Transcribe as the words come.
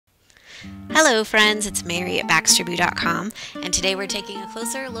Hello friends, it's Mary at BaxterBoo.com, and today we're taking a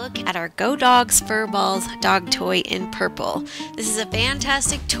closer look at our GoDog's Furballz dog toy in purple. This is a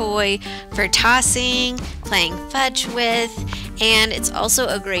fantastic toy for tossing, playing fetch with, and it's also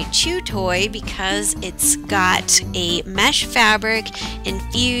a great chew toy because it's got a mesh fabric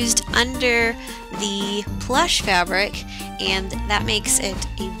infused under the plush fabric, and that makes it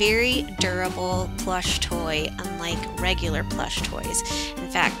a very durable plush toy, unlike regular plush toys. In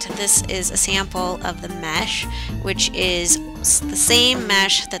fact, this is a sample of the mesh, which is the same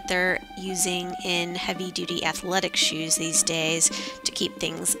mesh that they're using in heavy-duty athletic shoes these days to keep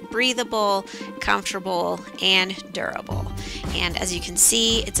things breathable, comfortable, and durable. And as you can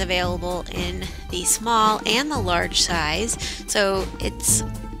see, it's available in the small and the large size, so it's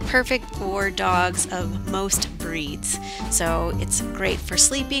perfect for dogs of most breeds. So it's great for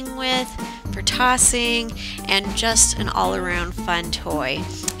sleeping with, for tossing, and just an all-around fun toy.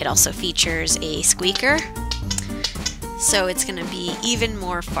 It also features a squeaker, so it's going to be even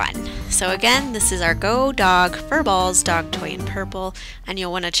more fun. So again, this is our GoDog Furballz dog toy in purple, and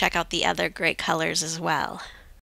you'll want to check out the other great colors as well.